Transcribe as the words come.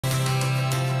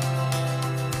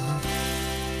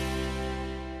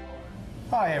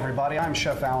Hi everybody, I'm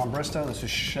Chef Alan Bristow. This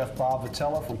is Chef Bob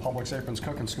Vitella from Publix Aprons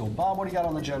Cooking School. Bob, what do you got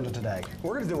on the agenda today?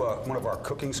 We're going to do one of our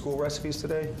cooking school recipes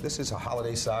today. This is a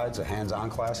holiday sides, a hands-on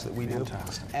class that we do.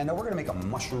 Fantastic. And we're going to make a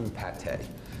mushroom pate.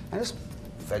 And this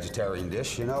vegetarian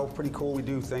dish, you know, pretty cool. We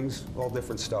do things, all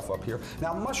different stuff up here.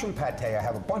 Now, mushroom pate, I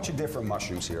have a bunch of different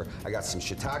mushrooms here. I got some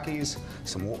shiitakes,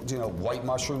 some white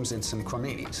mushrooms, and some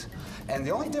creminis. And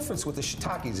the only difference with the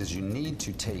shiitakes is you need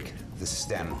to take the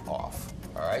stem off.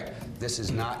 All right, this is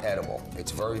not edible.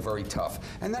 It's very, very tough.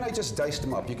 And then I just diced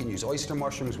them up. You can use oyster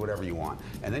mushrooms, whatever you want.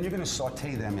 And then you're going to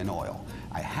saute them in oil.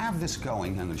 I have this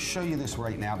going. I'm going to show you this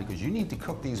right now because you need to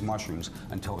cook these mushrooms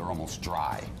until they're almost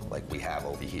dry, like we have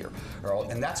over here.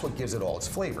 And that's what gives it all its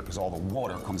flavor, because all the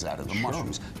water comes out of the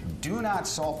mushrooms. Do not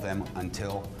salt them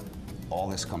until all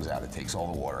this comes out. It takes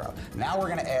all the water out. Now we're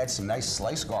going to add some nice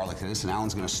sliced garlic to this, and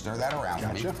Alan's going to stir that around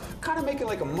for me. Kind of make it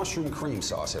like a mushroom cream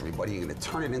sauce, everybody. You're going to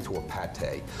turn it into a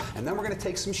pate. And then we're going to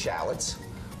take some shallots,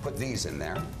 put these in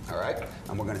there, all right?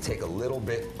 And we're going to take a little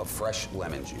bit of fresh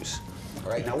lemon juice. All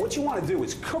right, now what you want to do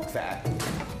is cook that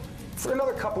for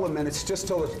another couple of minutes, just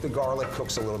till the garlic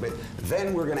cooks a little bit.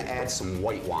 Then we're going to add some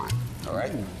white wine. All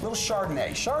right, a little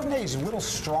Chardonnay. Chardonnay is a little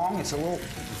strong. It's a little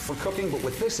for cooking, but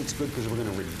with this, it's good because we're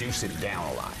going to reduce it down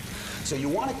a lot. So you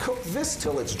want to cook this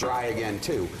till it's dry again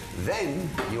too. Then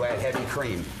you add heavy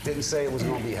cream. Didn't say it was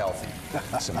going to be healthy.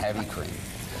 Some heavy cream,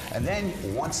 and then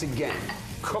once again,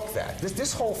 cook that.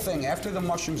 This whole thing, after the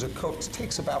mushrooms are cooked,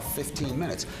 takes about 15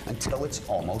 minutes until it's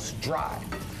almost dry.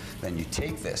 Then you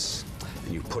take this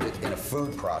and you put it in a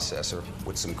food processor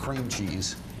with some cream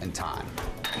cheese and thyme.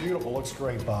 Beautiful, looks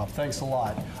great, Bob. Thanks a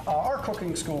lot. Our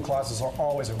cooking school classes are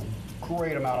always a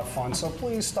great amount of fun, so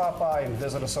please stop by and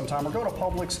visit us sometime or go to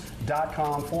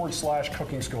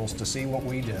Publix.com/cooking schools to see what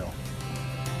we do.